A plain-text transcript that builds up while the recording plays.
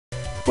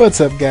What's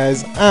up,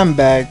 guys? I'm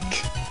back.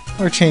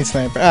 Or Chain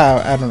Sniper.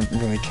 Oh, I don't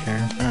really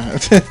care.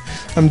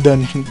 I'm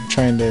done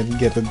trying to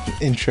get an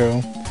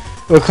intro.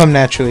 It'll come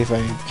naturally if I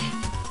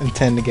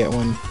intend to get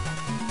one.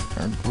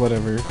 Or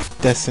whatever.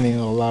 Destiny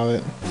will allow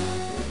it.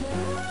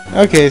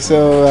 Okay,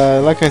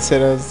 so like I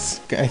said,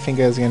 I think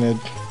I was gonna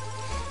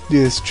do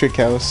this trick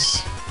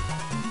house.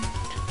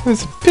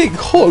 There's a big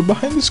hole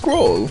behind the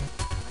scroll.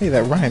 Hey,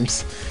 that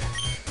rhymes.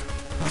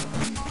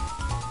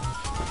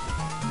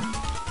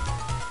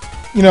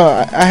 You know,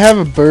 I have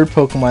a bird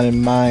Pokemon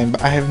in mind,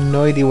 but I have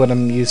no idea what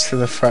I'm used for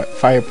the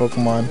fire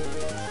Pokemon.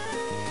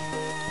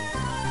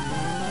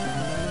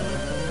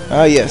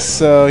 Yes,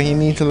 so you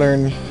need to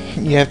learn,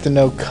 you have to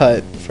know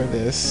Cut for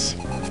this.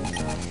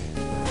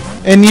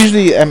 And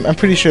usually, I'm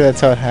pretty sure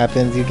that's how it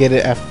happens. You get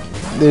it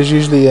after, there's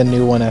usually a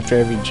new one after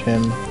every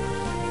gym.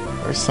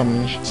 Or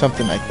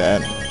something like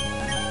that.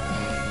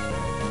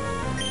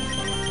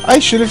 I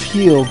should have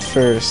healed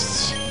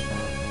first.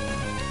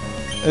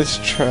 Let's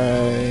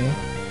try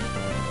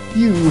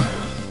you.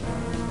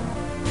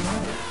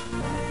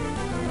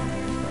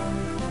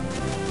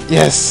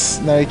 Yes,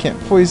 now you can't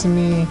poison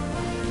me.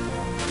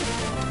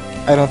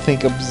 I don't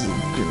think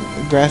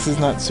grass is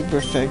not super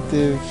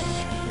effective.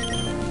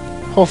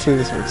 Hopefully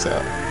this works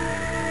out.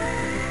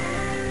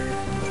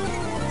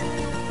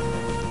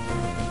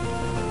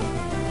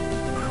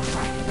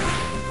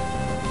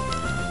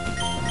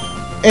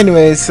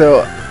 Anyway,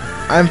 so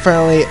I'm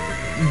finally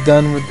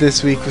done with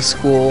this week of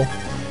school,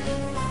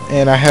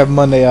 and I have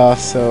Monday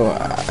off, so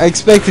I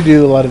expect to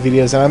do a lot of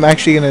videos, and I'm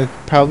actually gonna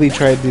probably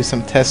try to do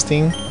some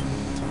testing.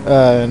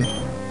 I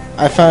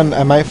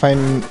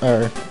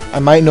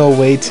might know a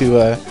way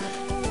to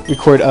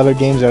record other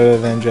games other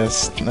than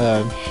just you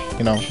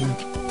know,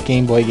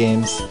 Game Boy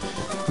games.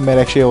 I might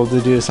actually be able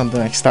to do something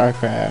like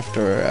StarCraft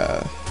or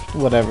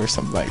whatever,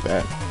 something like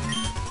that.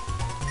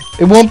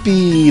 It won't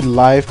be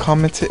live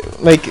commentary.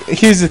 Like,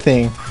 here's the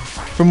thing.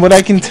 From what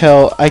I can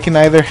tell, I can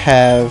either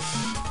have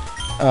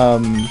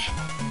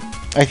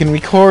I can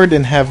record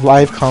and have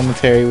live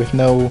commentary with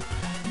no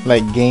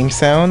like game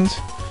sound,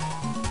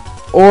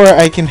 or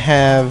I can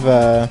have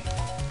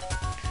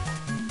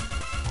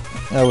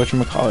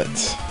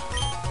whatchamacallit,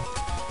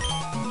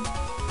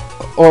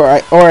 or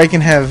I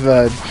can have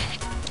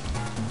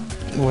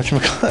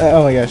whatchamacallit,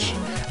 oh my gosh,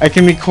 I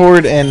can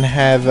record and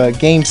have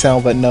game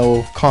sound but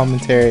no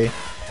commentary,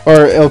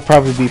 or it'll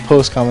probably be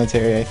post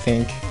commentary, I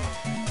think.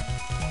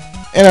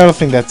 And I don't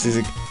think that's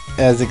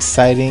as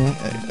exciting,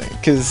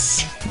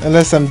 because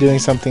unless I'm doing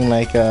something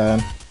like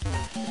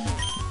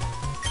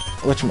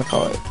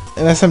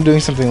unless I'm doing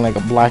something like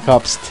a Black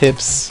Ops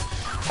tips,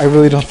 I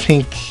really don't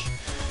think,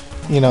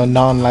 you know,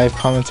 non-live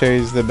commentary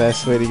is the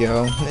best way to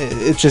go.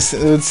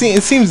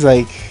 It seems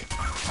like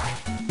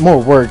more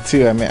work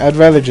too. I mean, I'd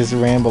rather just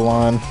ramble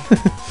on.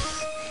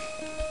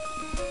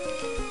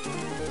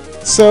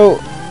 So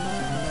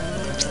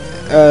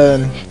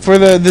for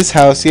this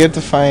house, you have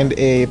to find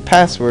a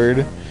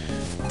password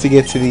to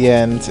get to the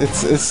end.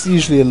 It's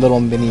usually a little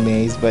mini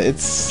maze, but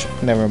it's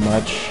never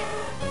much.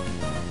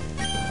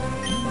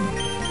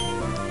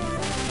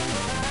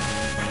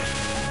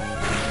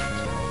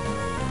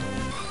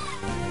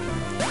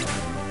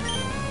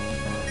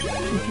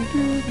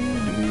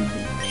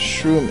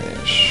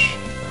 Shroomish.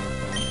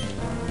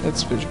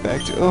 Let's switch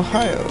back to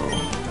Ohio,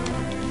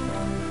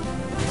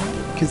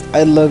 because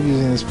I love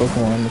using this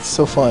Pokemon. It's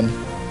so fun.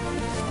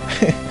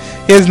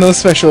 He has no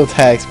special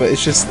attacks, but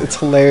it's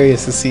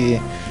hilarious to see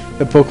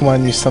the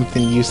Pokemon use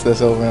something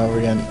useless over and over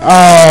again.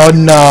 Oh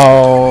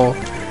no!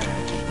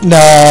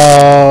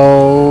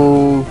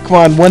 No! Come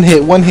on, one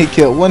hit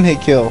kill, one hit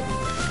kill.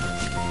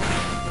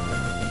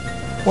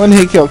 One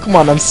hit kill, come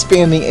on, I'm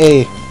spamming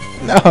A.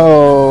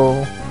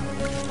 No!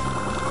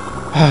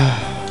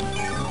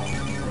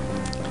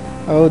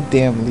 Oh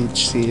damn,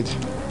 Leech Seed.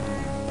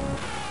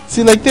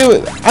 See, like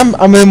I'm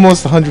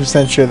almost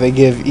 100% sure they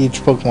give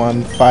each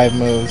Pokemon 5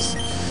 moves,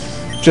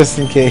 just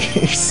in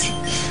case.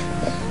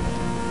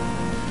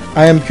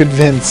 I am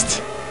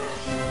convinced.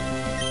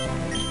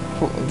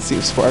 Let's see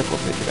if Spark will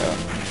pick it out.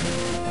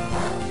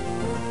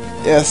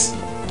 Yes,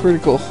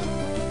 critical.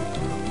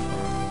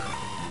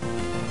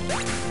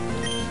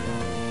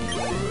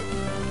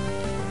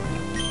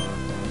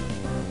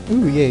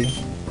 Ooh, yay.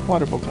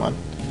 Water Pokemon.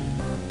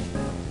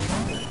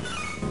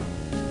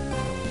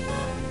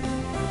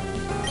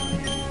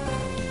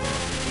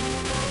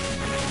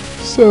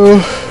 So,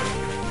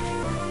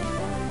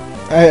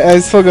 I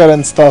still gotta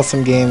install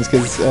some games,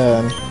 because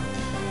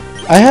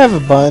I have a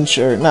bunch,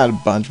 or not a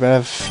bunch, but I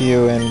have a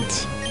few,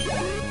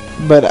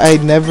 but I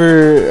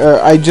never,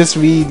 I just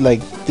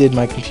did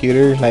my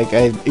computer, like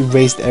I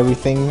erased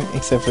everything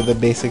except for the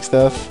basic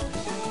stuff,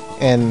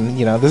 and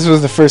you know, this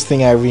was the first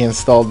thing I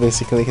reinstalled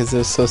basically, because it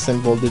was so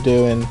simple to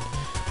do, and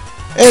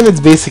it's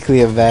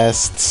basically a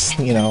vast,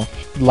 you know,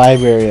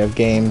 library of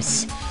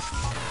games.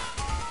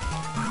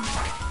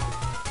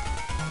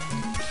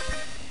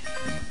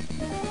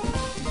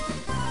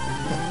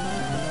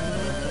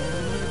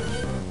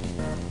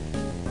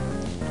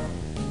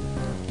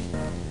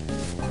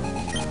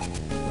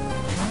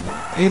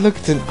 Hey look,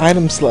 it's an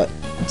item slot.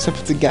 Except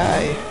it's a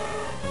guy.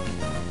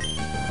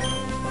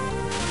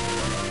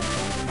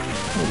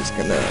 I'm just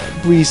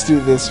gonna breeze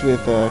through this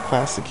with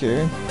classic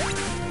here.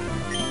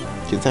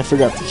 Because I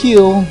forgot to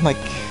heal like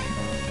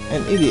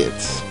an idiot.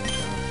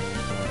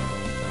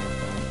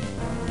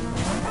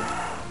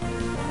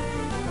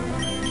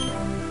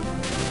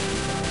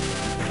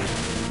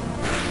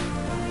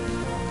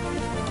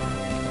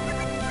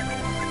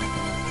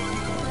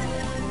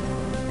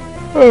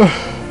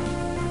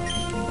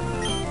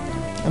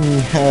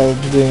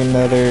 I'm doing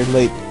another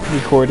late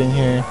recording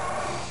here.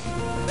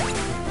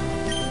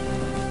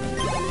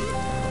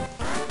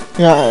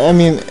 Yeah, I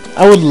mean,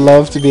 I would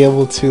love to be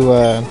able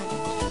to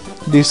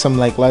do some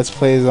like Let's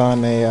Plays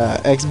on a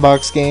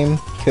Xbox game,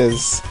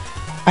 because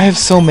I have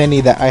so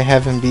many that I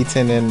haven't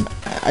beaten and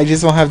I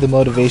just don't have the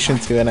motivation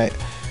to, and I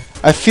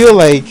feel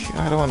like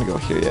I don't want to go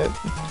here yet.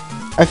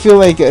 I feel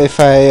like if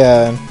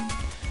I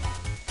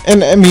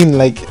and I mean,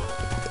 like,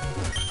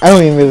 I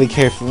don't even really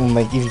care if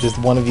like even just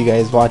one of you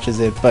guys watches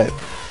it, but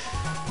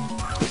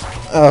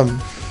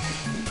God,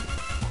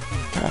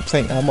 I'm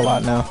saying a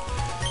lot now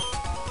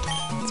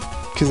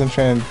because I'm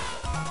trying to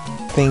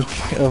think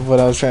of what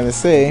I was trying to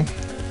say.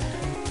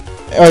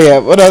 Oh yeah,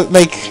 what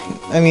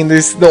I mean,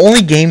 there's the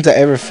only games I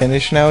ever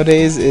finish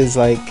nowadays is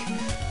like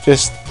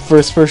just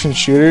first-person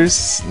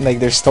shooters, like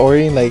their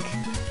story, like,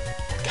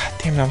 god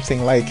damn it, I'm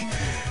saying like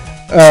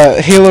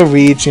Halo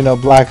Reach, you know,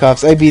 Black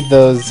Ops. I beat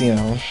those, you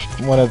know,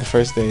 one of the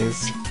first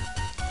days.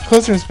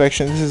 Closer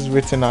inspection. This is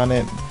written on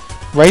it.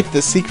 Write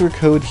the secret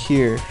code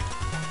here.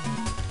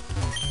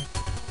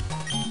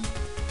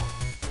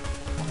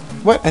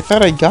 What? I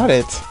thought I got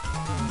it.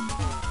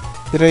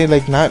 Did I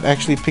like not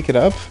actually pick it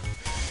up?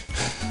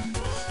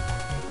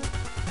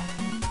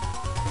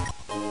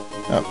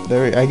 Oh,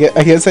 there. I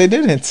guess I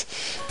didn't.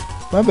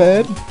 My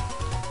bad.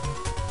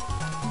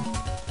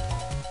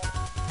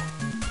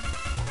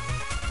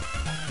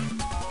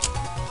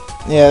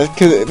 Yeah,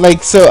 cause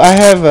like so I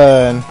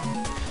have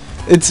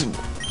it's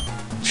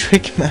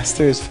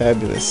Trickmaster is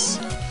fabulous.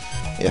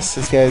 Yes,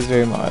 this guy is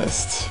very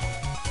modest.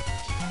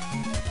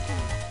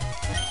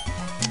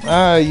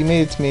 Ah, you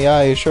made it to me.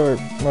 Ah, you're sharp.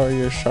 Or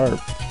you're sharp.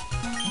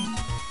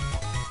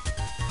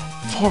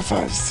 4,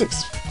 5,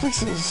 6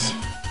 places.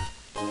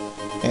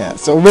 Yeah,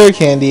 so Rare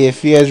Candy,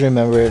 if you guys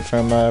remember it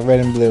from Red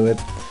and Blue, it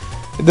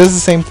does the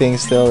same thing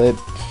still.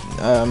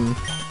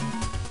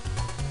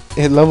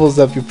 It levels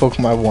up your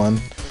Pokemon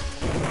 1.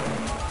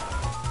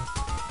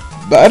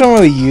 But I don't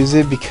really use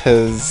it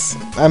because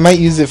I might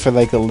use it for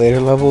like the later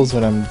levels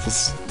when I'm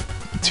just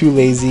too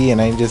lazy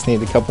and I just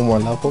need a couple more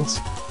levels.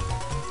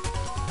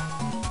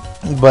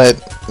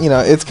 But, you know,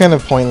 it's kind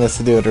of pointless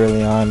to do it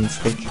early on.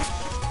 It's like,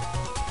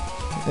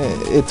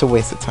 it's a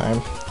waste of time.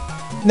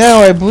 Now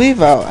I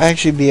believe I'll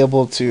actually be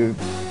able to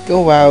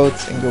go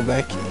out and go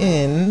back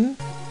in.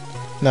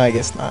 No, I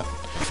guess not.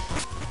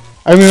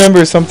 I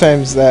remember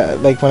sometimes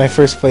that, like, when I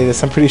first played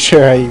this, I'm pretty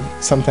sure I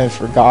sometimes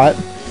forgot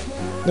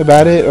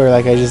about it, or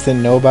like I just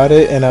didn't know about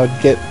it, and I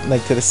would get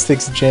like to the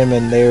 6th gym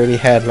and they already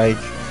had like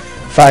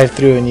 5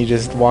 through, and you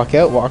just walk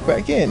out, walk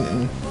back in,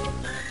 and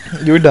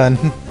you were done.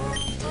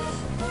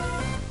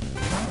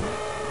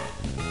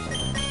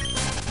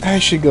 I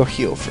should go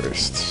heal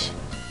first.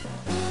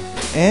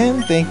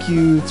 And thank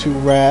you to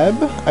Rab.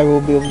 I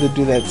will be able to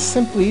do that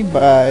simply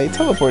by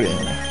teleporting.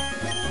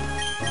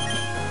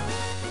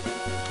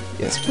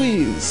 Yes,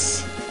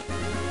 please.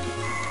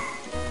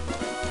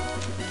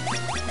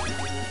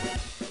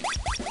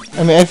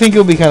 I mean, I think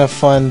it'll be kind of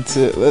fun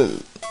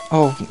to...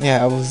 oh,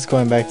 yeah, I was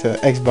going back to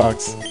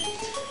Xbox.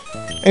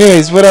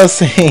 Anyways, what I was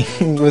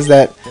saying was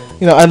that,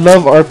 you know, I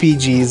love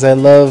RPGs. I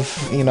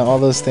love, you know, all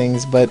those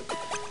things, but...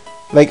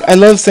 like, I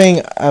love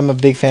saying I'm a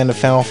big fan of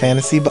Final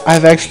Fantasy, but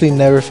I've actually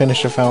never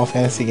finished a Final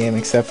Fantasy game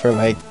except for,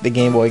 like, the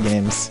Game Boy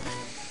games.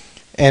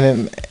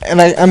 And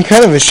I'm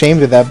kind of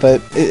ashamed of that,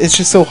 but it's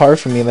just so hard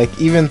for me.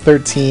 Like, even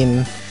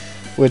 13,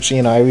 which,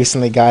 you know, I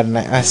recently got, and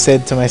I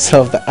said to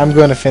myself that I'm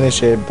going to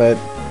finish it, but...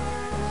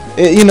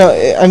 you know,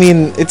 I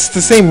mean, it's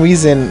the same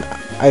reason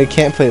I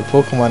can't play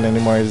Pokemon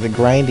anymore, is the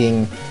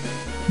grinding.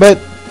 But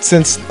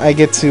since I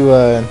get to,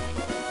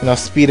 you know,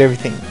 speed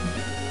everything...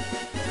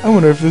 I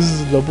wonder if this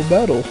is a double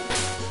battle.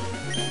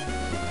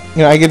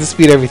 You know, I get to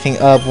speed everything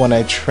up when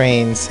I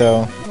train,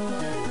 so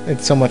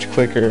it's so much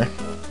quicker.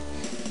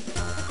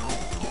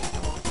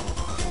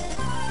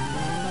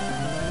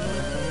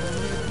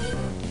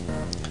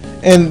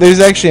 And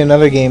there's actually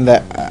another game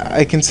that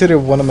I consider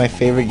one of my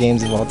favorite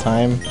games of all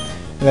time,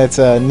 and that's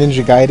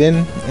Ninja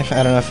Gaiden.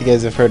 I don't know if you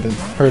guys have heard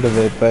of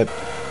it, but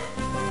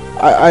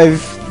I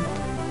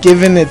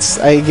give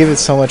it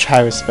so much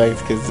high respect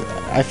because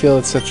I feel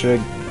it's such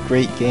a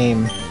great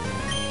game,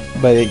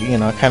 but it, you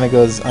know, it kind of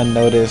goes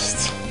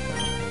unnoticed.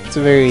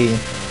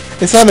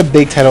 It's not a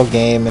big title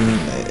game, and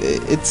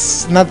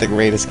it's not the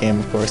greatest game,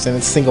 of course, and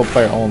it's single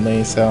player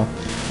only, so,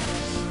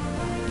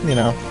 you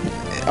know,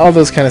 all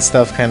those kind of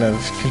stuff kind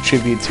of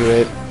contribute to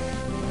it.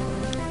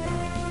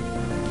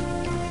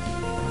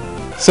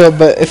 So,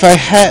 but if I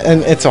had,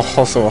 and it's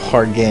also a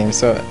hard game,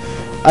 so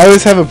I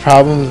always have a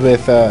problem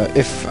with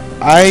if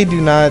I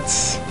do not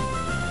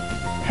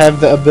have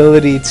the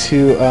ability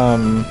to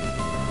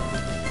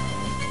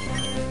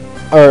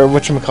or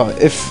whatchamacallit,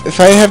 if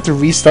I have to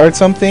restart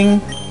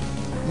something,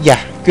 yeah,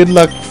 good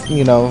luck,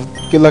 you know,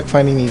 good luck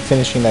finding me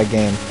finishing that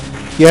game.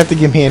 You have to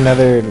give me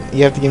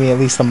at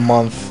least a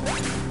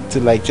month to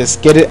like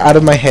just get it out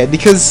of my head,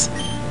 because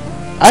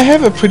I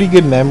have a pretty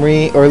good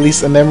memory, or at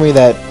least a memory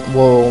that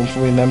will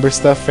remember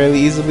stuff fairly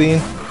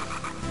easily.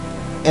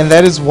 And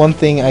that is one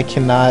thing I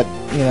cannot,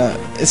 you know,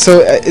 so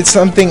it's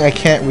something I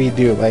can't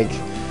redo. Like,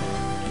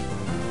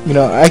 you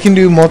know, I can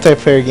do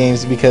multiplayer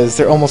games because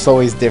they're almost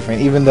always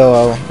different, even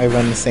though I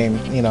run the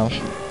same, you know,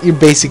 you're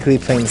basically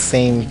playing the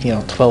same, you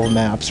know, 12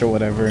 maps or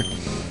whatever.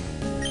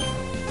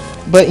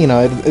 But, you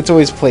know, it's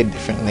always played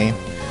differently.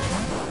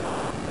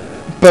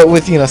 But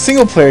with, you know,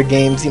 single player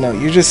games, you know,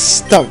 you're just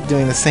stuck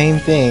doing the same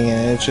thing,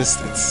 and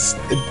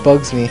it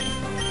bugs me.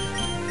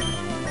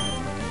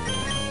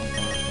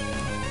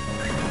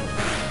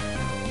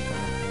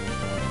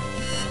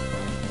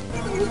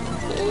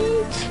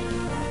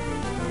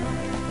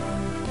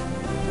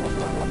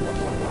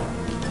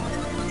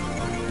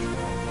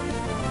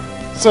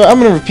 So I'm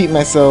gonna repeat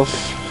myself.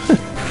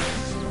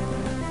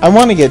 I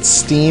want to get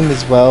Steam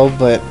as well,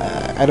 but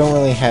I don't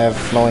really have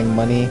flowing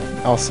money.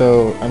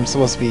 Also, I'm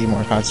supposed to be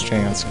more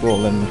concentrating on school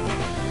than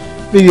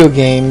video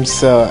games,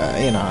 so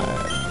you know,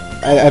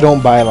 I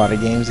don't buy a lot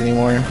of games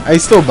anymore. I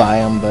still buy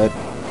them, but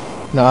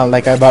you know,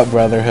 like I bought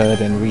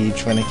Brotherhood and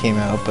Reach when it came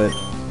out, but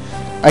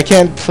I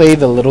can't play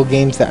the little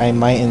games that I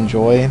might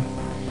enjoy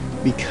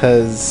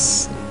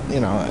because you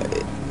know,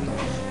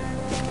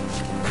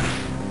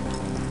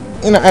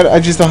 I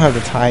just don't have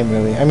the time,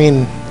 really. I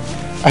mean,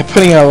 I'm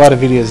putting out a lot of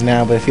videos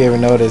now, but if you ever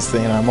notice, you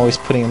know, I'm always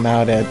putting them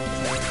out at,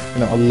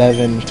 you know,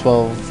 11,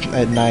 12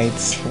 at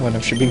night when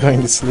I should be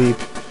going to sleep.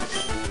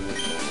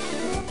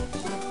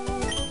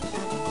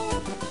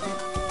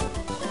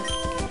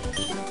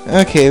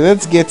 Okay,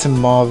 let's get to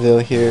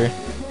Mauville here.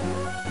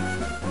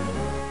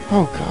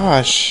 Oh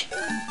gosh.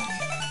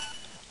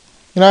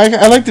 You know,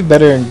 I liked it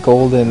better in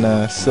gold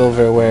and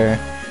silver, where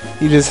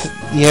you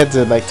had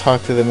to like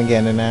talk to them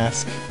again and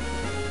ask.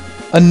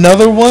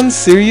 Another one?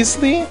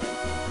 Seriously?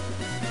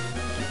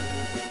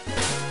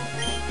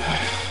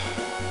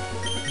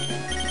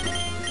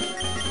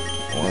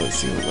 Well, let's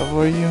see, what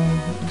level are you?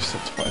 You're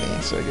still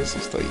 20, so I guess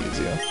I'll still use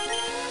you.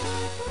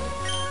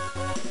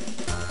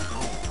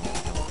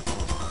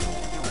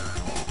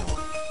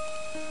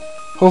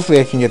 Hopefully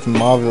I can get to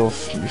Mauville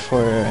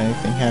before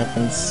anything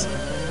happens.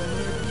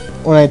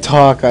 When I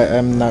talk,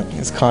 I'm not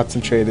as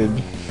concentrated,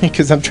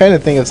 because I'm trying to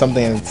think of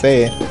something to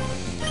say.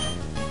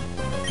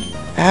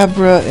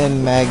 Abra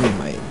and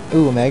Magnemite.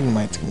 Ooh,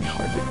 Magnemite's gonna be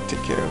hard to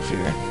take care of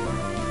here.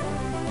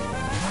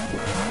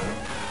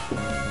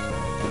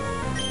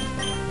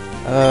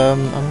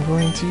 I'm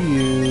going to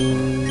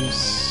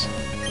use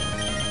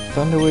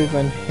Thunderwave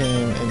on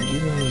him, and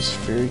you're gonna use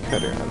Fairy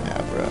Cutter on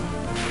Abra.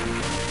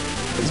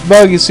 This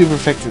bug is super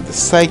effective to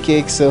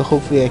Psychic, so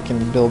hopefully I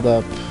can build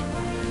up.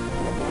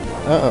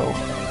 Uh-oh.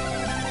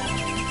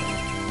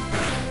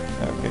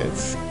 Okay,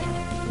 it's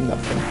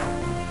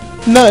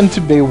nothing. Nothing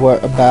to be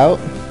worried about.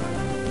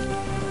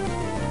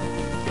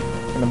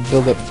 Gonna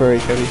build up Fairy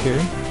Cutter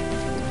here.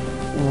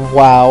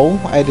 Wow,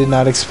 I did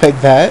not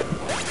expect that.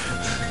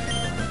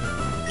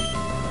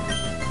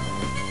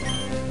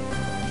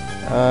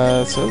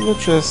 So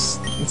let's just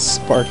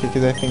Spark it,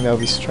 because I think that'll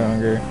be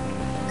stronger.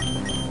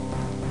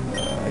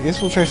 I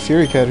guess we'll try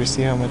Fury Cutter,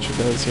 see how much it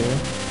does here.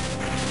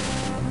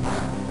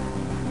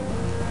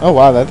 Oh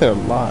wow, that did a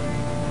lot.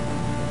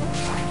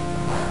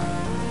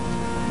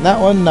 That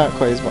one, not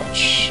quite as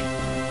much.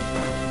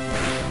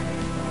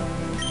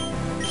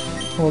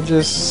 We'll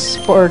just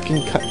Spark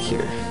and Cut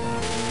here.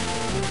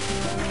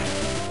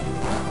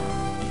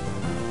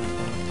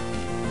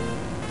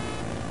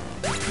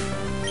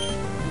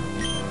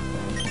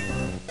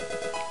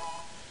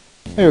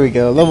 There we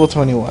go, level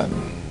 21.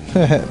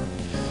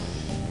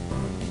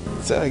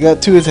 So I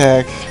got 2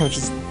 attack, which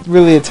is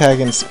really attack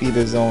and speed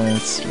is only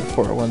its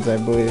important ones, I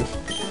believe.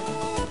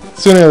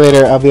 Sooner or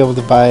later, I'll be able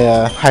to buy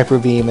a Hyper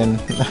Beam,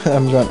 and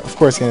I'm of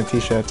course going to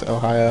teach that to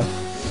Ohio.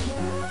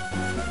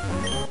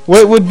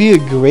 What would be a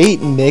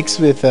great mix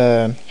with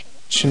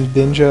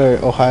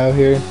Shedinja or Ohio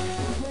here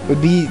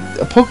would be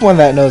a Pokemon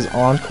that knows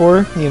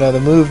Encore. You know,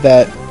 the move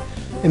that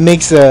it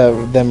makes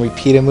them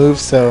repeat a move.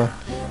 So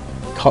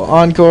call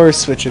Encore,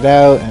 switch it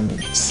out, and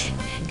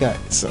got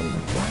some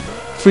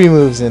free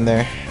moves in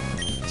there.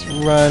 Let's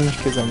run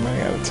because I'm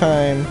running out of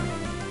time.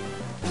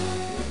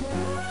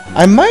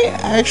 I might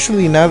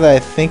actually, now that I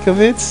think of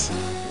it,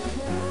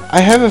 I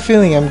have a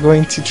feeling I'm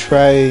going to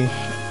try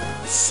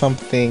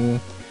something.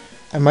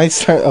 I might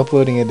start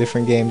uploading a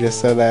different game just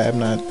so that I'm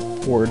not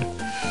bored.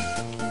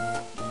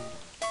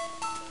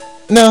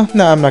 No,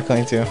 I'm not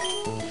going to.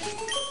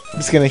 I'm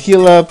just gonna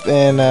heal up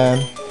and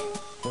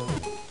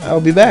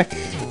I'll be back.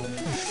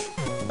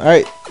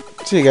 Alright,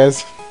 see you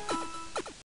guys.